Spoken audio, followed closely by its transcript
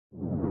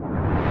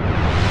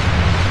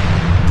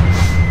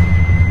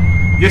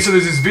Yeah, so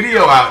there's this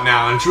video out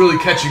now, and it's really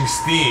catching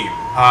steam.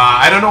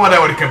 I don't know what I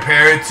would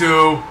compare it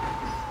to.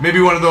 Maybe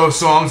one of those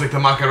songs like the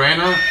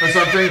Macarena or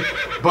something.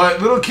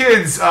 But little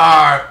kids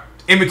are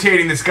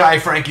imitating this guy,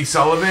 Frankie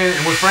Sullivan.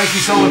 And what Frankie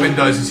Sullivan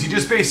does is he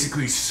just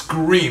basically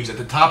screams at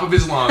the top of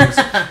his lungs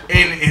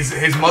in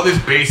his mother's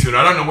basement.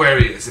 I don't know where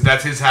he is, if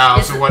that's his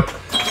house or what.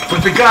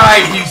 But the guy,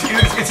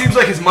 it seems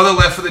like his mother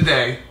left for the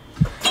day.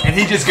 And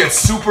he just gets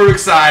super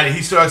excited.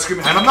 He starts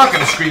screaming. And I'm not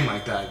going to scream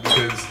like that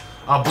because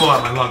I'll blow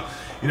out my lung.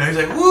 You know, he's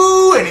like,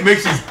 woo! And he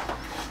makes these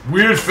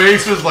weird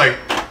faces like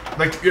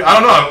I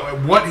don't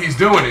know what he's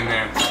doing in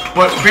there.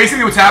 But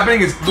basically what's happening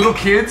is little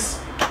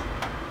kids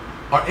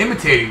are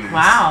imitating this.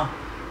 Wow.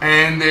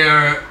 And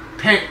they're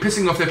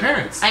pissing off their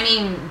parents. I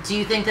mean, do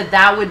you think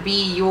that would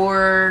be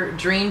your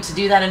dream to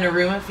do that in a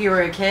room if you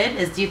were a kid?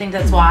 Do you think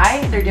that's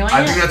why they're doing it?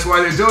 I think that's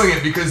why they're doing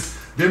it, because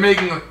they're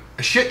making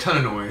a shit ton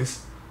of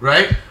noise,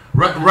 right?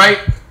 Right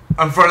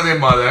in front of their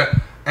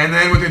mother. And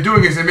then what they're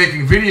doing is they're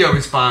making video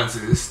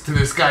responses to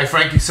this guy,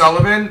 Frankie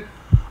Sullivan,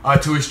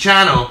 to his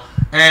channel.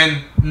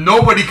 And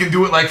nobody can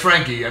do it like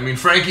Frankie. I mean,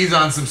 Frankie's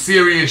on some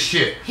serious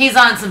shit. He's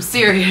on some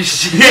serious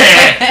shit.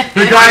 Yeah.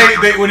 The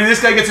guy, when this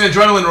guy gets an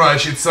adrenaline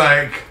rush, it's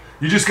like,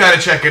 you just gotta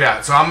check it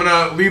out. So I'm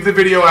gonna leave the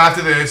video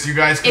after this. You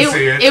guys can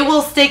see it. It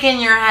will stick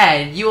in your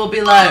head. You will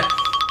be like,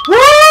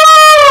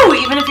 woo!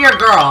 Even if you're a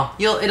girl,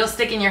 it'll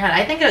stick in your head.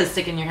 I think it'll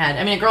stick in your head.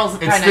 I mean, a girl's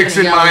probably not gonna sticks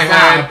in yell my it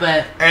head. out,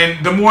 but...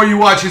 And the more you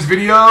watch his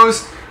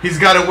videos, he's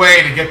got a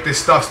way to get this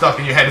stuff stuck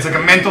in your head. It's like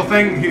a mental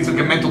thing. It's like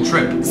a mental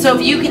trip. So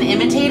if you can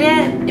imitate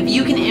it,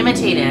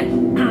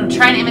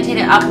 try and imitate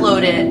it,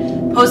 upload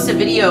it, post a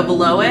video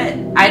below it.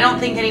 I don't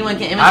think anyone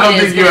can imitate it. I don't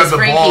think you have the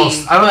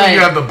balls. I don't think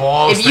you have the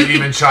balls to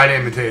even try to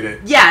imitate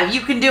it. Yeah,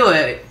 you can do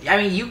it. I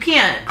mean, you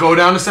can't. Go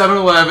down to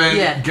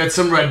 7-Eleven, get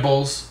some Red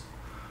Bulls,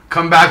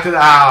 come back to the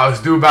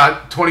house, do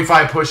about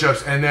 25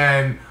 push-ups, and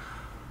then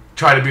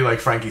try to be like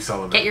Frankie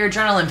Sullivan. Get your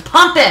adrenaline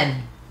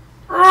pumping.